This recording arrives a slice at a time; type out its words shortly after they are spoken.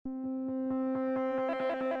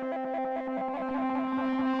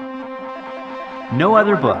No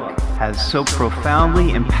other book has so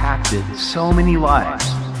profoundly impacted so many lives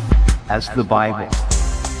as the Bible.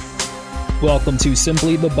 Welcome to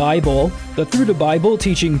Simply the Bible, the Through the Bible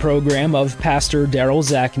teaching program of Pastor Daryl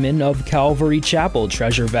Zachman of Calvary Chapel,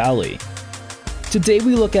 Treasure Valley. Today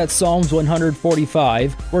we look at Psalms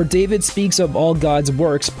 145, where David speaks of all God's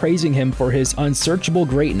works, praising him for his unsearchable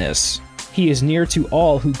greatness. He is near to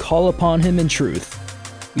all who call upon him in truth.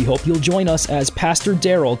 We hope you'll join us as Pastor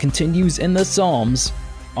Daryl continues in the Psalms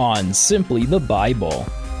on Simply the Bible.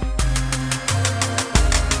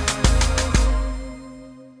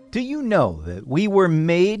 Do you know that we were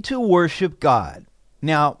made to worship God?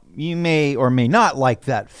 Now, you may or may not like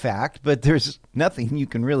that fact, but there's nothing you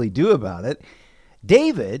can really do about it.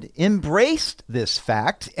 David embraced this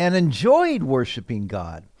fact and enjoyed worshiping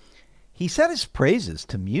God. He set his praises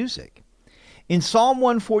to music. In Psalm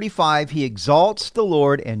 145, he exalts the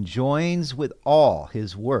Lord and joins with all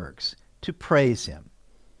his works to praise him.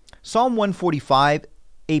 Psalm 145,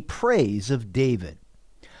 a praise of David.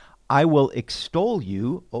 I will extol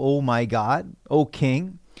you, O my God, O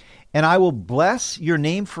King, and I will bless your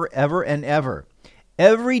name forever and ever.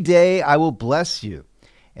 Every day I will bless you,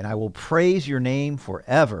 and I will praise your name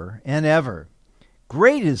forever and ever.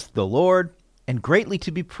 Great is the Lord, and greatly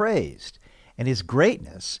to be praised, and his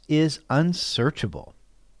greatness is unsearchable.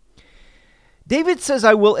 David says,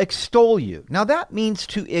 I will extol you. Now that means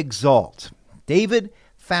to exalt. David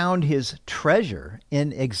found his treasure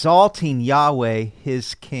in exalting Yahweh,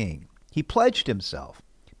 his king. He pledged himself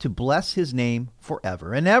to bless his name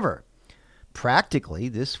forever and ever. Practically,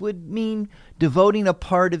 this would mean devoting a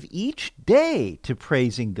part of each day to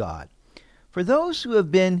praising God. For those who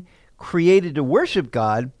have been created to worship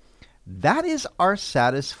God, that is our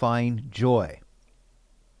satisfying joy.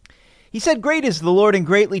 He said, great is the Lord and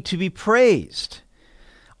greatly to be praised.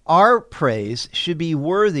 Our praise should be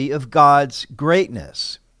worthy of God's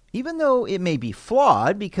greatness. Even though it may be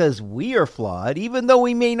flawed, because we are flawed, even though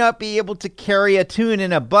we may not be able to carry a tune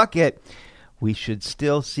in a bucket, we should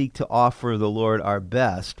still seek to offer the Lord our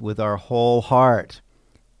best with our whole heart.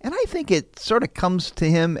 And I think it sort of comes to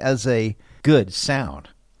him as a good sound.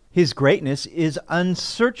 His greatness is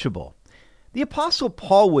unsearchable. The Apostle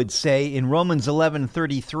Paul would say in Romans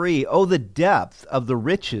 11:33, "Oh, the depth of the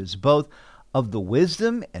riches, both of the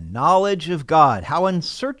wisdom and knowledge of God! How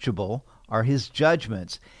unsearchable are his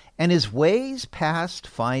judgments, and his ways past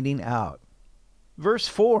finding out." Verse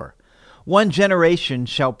 4, "One generation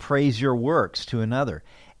shall praise your works to another,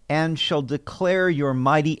 and shall declare your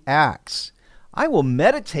mighty acts. I will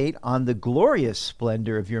meditate on the glorious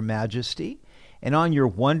splendor of your majesty, and on your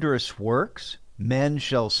wondrous works. Men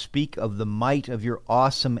shall speak of the might of your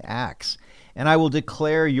awesome acts, and I will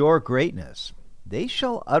declare your greatness. They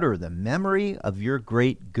shall utter the memory of your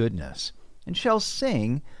great goodness, and shall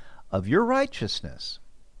sing of your righteousness."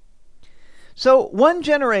 So one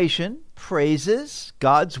generation praises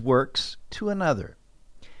God's works to another.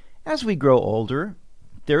 As we grow older,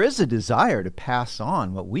 there is a desire to pass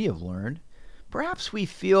on what we have learned. Perhaps we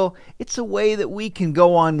feel it's a way that we can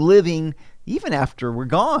go on living even after we're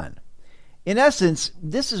gone. In essence,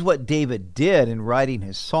 this is what David did in writing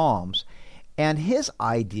his Psalms, and his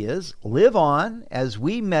ideas live on as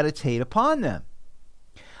we meditate upon them.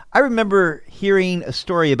 I remember hearing a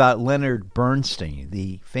story about Leonard Bernstein,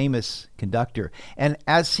 the famous conductor, and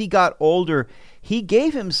as he got older, he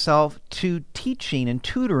gave himself to teaching and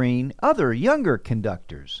tutoring other younger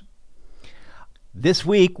conductors. This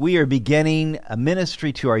week, we are beginning a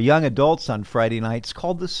ministry to our young adults on Friday nights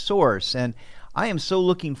called The Source, and I am so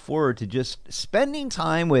looking forward to just spending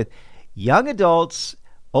time with young adults,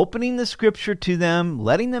 opening the scripture to them,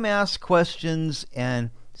 letting them ask questions,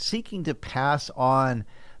 and seeking to pass on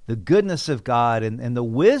the goodness of God and the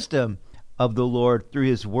wisdom of the Lord through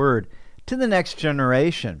his word to the next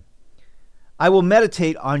generation. I will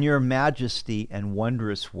meditate on your majesty and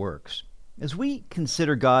wondrous works. As we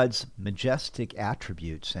consider God's majestic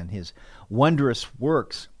attributes and his wondrous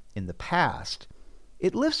works in the past,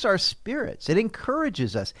 it lifts our spirits. It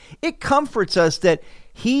encourages us. It comforts us that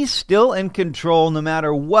he's still in control no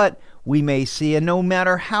matter what we may see and no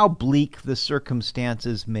matter how bleak the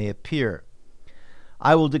circumstances may appear.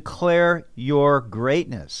 I will declare your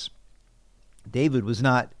greatness. David was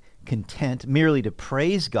not content merely to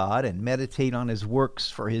praise God and meditate on his works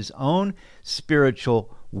for his own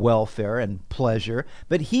spiritual welfare and pleasure,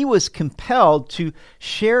 but he was compelled to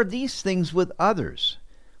share these things with others.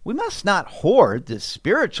 We must not hoard the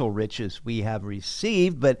spiritual riches we have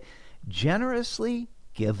received, but generously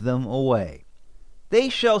give them away. They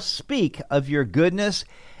shall speak of your goodness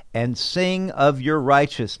and sing of your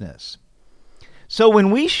righteousness. So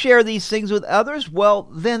when we share these things with others, well,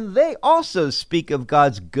 then they also speak of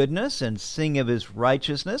God's goodness and sing of his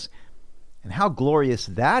righteousness. And how glorious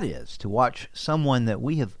that is to watch someone that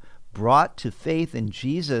we have brought to faith in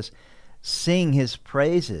Jesus sing his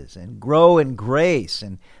praises and grow in grace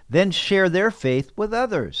and then share their faith with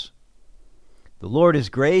others. The Lord is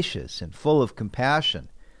gracious and full of compassion,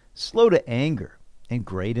 slow to anger, and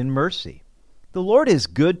great in mercy. The Lord is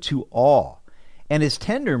good to all, and his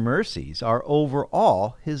tender mercies are over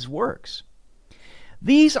all his works.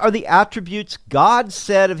 These are the attributes God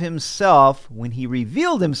said of himself when he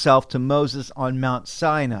revealed himself to Moses on Mount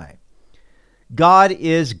Sinai. God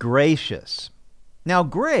is gracious. Now,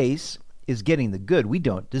 grace is getting the good we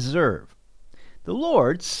don't deserve. The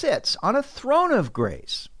Lord sits on a throne of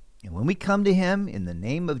grace, and when we come to him in the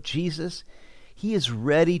name of Jesus, he is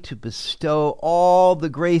ready to bestow all the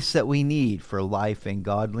grace that we need for life and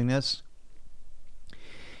godliness.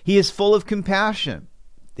 He is full of compassion.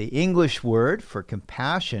 The English word for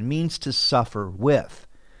compassion means to suffer with.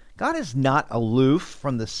 God is not aloof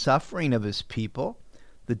from the suffering of his people.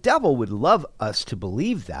 The devil would love us to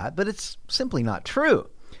believe that, but it's simply not true.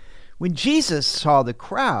 When Jesus saw the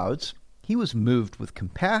crowds, he was moved with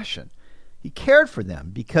compassion. He cared for them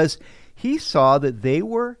because he saw that they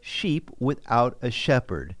were sheep without a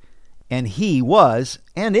shepherd, and he was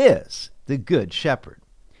and is the good shepherd.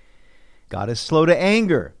 God is slow to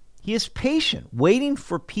anger. He is patient, waiting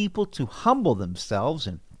for people to humble themselves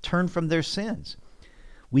and turn from their sins.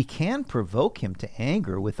 We can provoke him to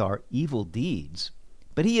anger with our evil deeds,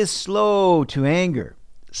 but he is slow to anger,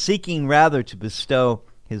 seeking rather to bestow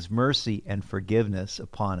his mercy and forgiveness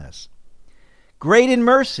upon us. Great in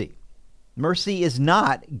mercy. Mercy is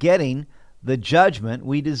not getting the judgment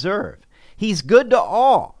we deserve. He's good to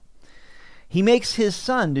all. He makes his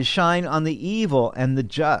sun to shine on the evil and the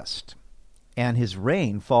just, and his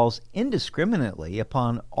rain falls indiscriminately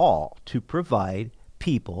upon all to provide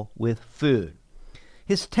people with food.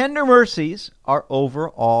 His tender mercies are over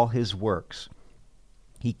all his works.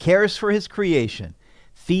 He cares for his creation,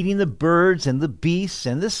 feeding the birds and the beasts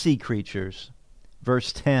and the sea creatures.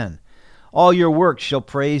 Verse 10, all your works shall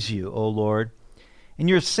praise you, O Lord, and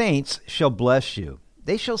your saints shall bless you.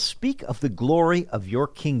 They shall speak of the glory of your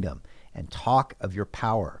kingdom and talk of your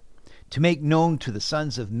power, to make known to the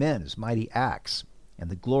sons of men his mighty acts and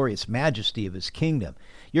the glorious majesty of his kingdom.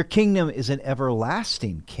 Your kingdom is an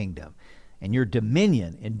everlasting kingdom, and your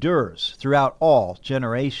dominion endures throughout all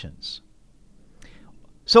generations.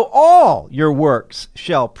 So all your works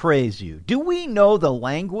shall praise you. Do we know the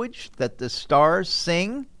language that the stars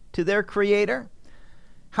sing to their Creator?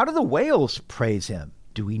 How do the whales praise him?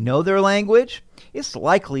 Do we know their language? It's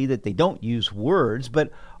likely that they don't use words,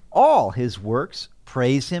 but all his works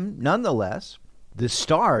praise him nonetheless. The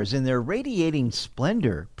stars in their radiating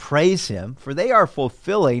splendor praise him, for they are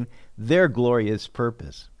fulfilling their glorious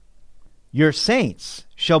purpose. Your saints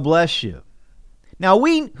shall bless you. Now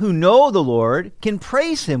we who know the Lord can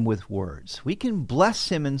praise him with words. We can bless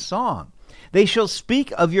him in song. They shall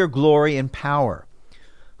speak of your glory and power.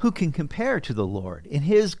 Who can compare to the Lord in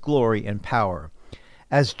his glory and power?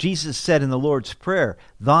 As Jesus said in the Lord's Prayer,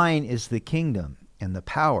 thine is the kingdom and the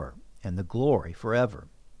power and the glory forever.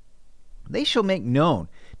 They shall make known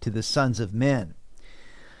to the sons of men.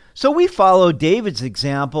 So we follow David's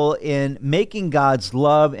example in making God's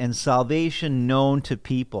love and salvation known to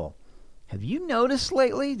people. Have you noticed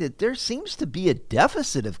lately that there seems to be a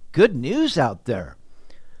deficit of good news out there?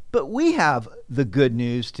 But we have the good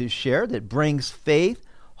news to share that brings faith,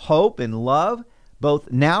 hope, and love,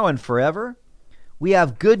 both now and forever. We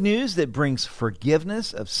have good news that brings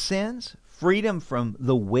forgiveness of sins, freedom from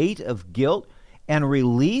the weight of guilt, and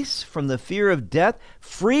release from the fear of death,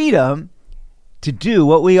 freedom to do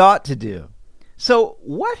what we ought to do. So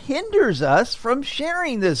what hinders us from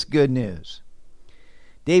sharing this good news?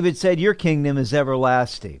 David said, your kingdom is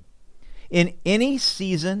everlasting. In any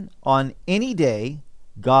season, on any day,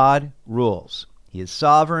 God rules. He is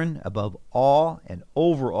sovereign above all and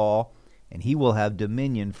over all, and he will have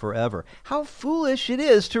dominion forever. How foolish it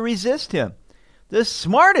is to resist him. The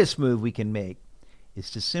smartest move we can make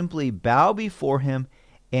is to simply bow before him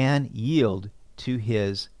and yield to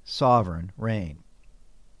his sovereign reign.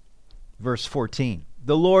 Verse 14,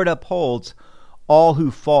 the Lord upholds all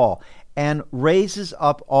who fall and raises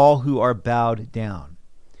up all who are bowed down.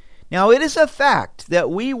 Now it is a fact that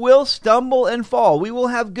we will stumble and fall. We will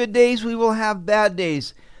have good days, we will have bad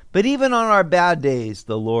days. But even on our bad days,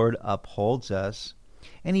 the Lord upholds us,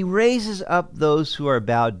 and he raises up those who are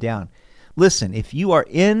bowed down. Listen, if you are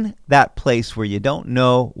in that place where you don't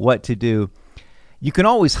know what to do, you can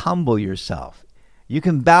always humble yourself. You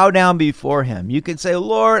can bow down before him. You can say,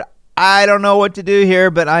 Lord, I don't know what to do here,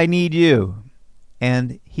 but I need you.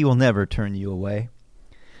 And he will never turn you away.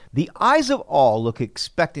 The eyes of all look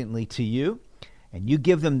expectantly to you, and you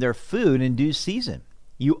give them their food in due season.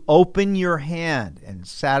 You open your hand and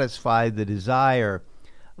satisfy the desire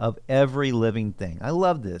of every living thing. I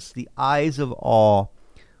love this. The eyes of all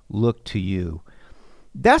look to you.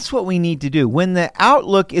 That's what we need to do. When the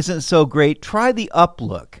outlook isn't so great, try the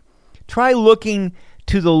uplook. Try looking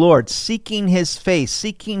to the Lord, seeking his face,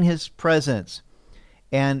 seeking his presence,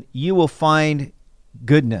 and you will find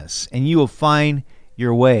goodness, and you will find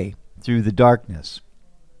your way through the darkness.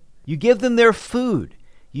 You give them their food.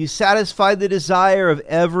 You satisfy the desire of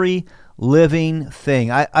every living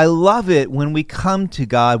thing. I love it when we come to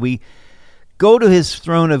God. We go to his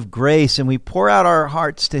throne of grace and we pour out our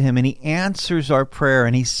hearts to him, and he answers our prayer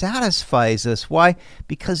and he satisfies us. Why?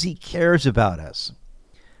 Because he cares about us.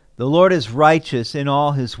 The Lord is righteous in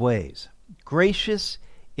all his ways, gracious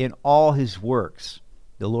in all his works.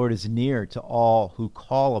 The Lord is near to all who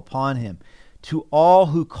call upon him, to all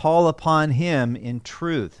who call upon him in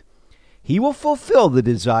truth. He will fulfill the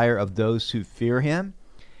desire of those who fear him.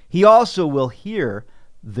 He also will hear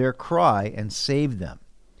their cry and save them.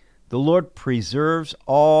 The Lord preserves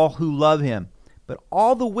all who love him, but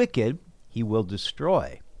all the wicked he will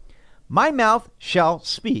destroy. My mouth shall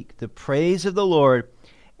speak the praise of the Lord,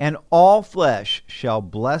 and all flesh shall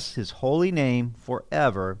bless his holy name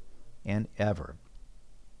forever and ever.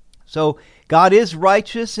 So God is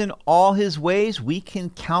righteous in all his ways. We can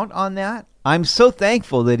count on that. I'm so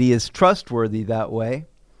thankful that he is trustworthy that way.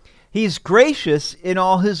 He's gracious in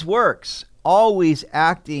all his works, always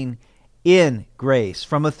acting in grace,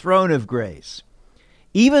 from a throne of grace.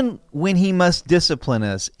 Even when he must discipline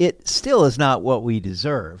us, it still is not what we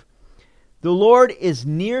deserve. The Lord is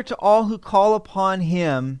near to all who call upon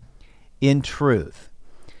him in truth.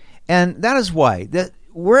 And that is why, that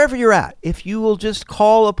wherever you're at, if you will just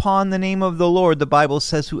call upon the name of the Lord, the Bible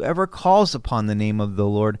says whoever calls upon the name of the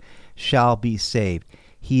Lord shall be saved.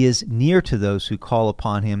 He is near to those who call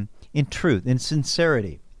upon him in truth, in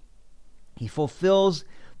sincerity. He fulfills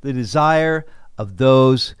the desire of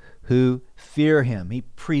those who fear him. He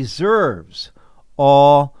preserves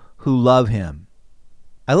all who love him.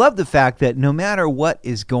 I love the fact that no matter what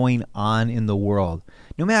is going on in the world,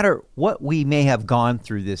 no matter what we may have gone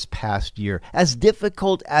through this past year, as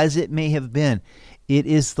difficult as it may have been, it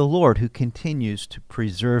is the Lord who continues to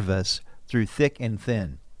preserve us through thick and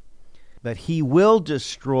thin. But he will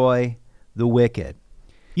destroy the wicked.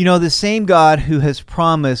 You know, the same God who has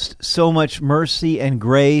promised so much mercy and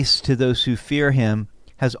grace to those who fear him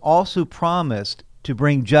has also promised to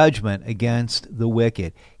bring judgment against the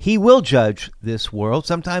wicked. He will judge this world.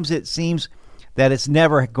 Sometimes it seems that it's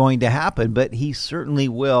never going to happen, but he certainly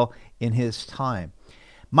will in his time.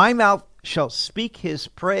 My mouth shall speak his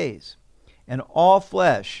praise, and all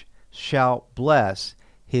flesh shall bless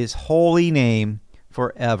his holy name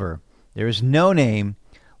forever. There is no name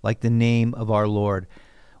like the name of our Lord.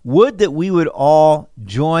 Would that we would all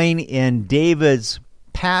join in David's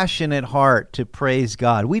passionate heart to praise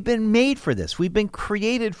God. We've been made for this. We've been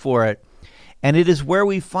created for it. And it is where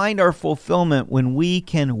we find our fulfillment when we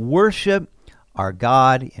can worship our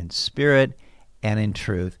God in spirit and in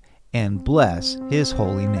truth and bless his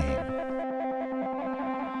holy name.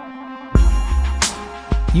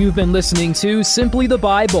 You've been listening to Simply the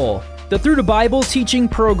Bible, the Through the Bible teaching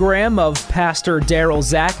program of Pastor Daryl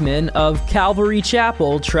Zachman of Calvary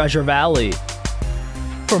Chapel, Treasure Valley.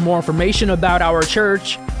 For more information about our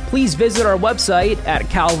church, please visit our website at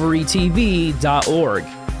calvarytv.org.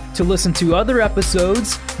 To listen to other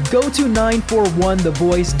episodes, go to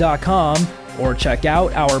 941thevoice.com or check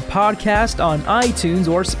out our podcast on iTunes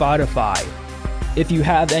or Spotify. If you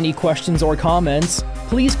have any questions or comments,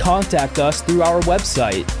 please contact us through our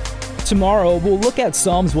website. Tomorrow, we'll look at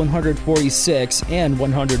Psalms 146 and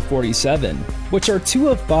 147, which are 2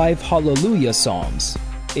 of 5 Hallelujah Psalms.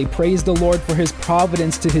 They praise the Lord for his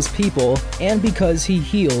providence to his people and because he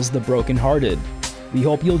heals the brokenhearted. We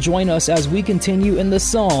hope you'll join us as we continue in the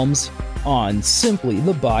Psalms on Simply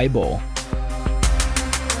the Bible.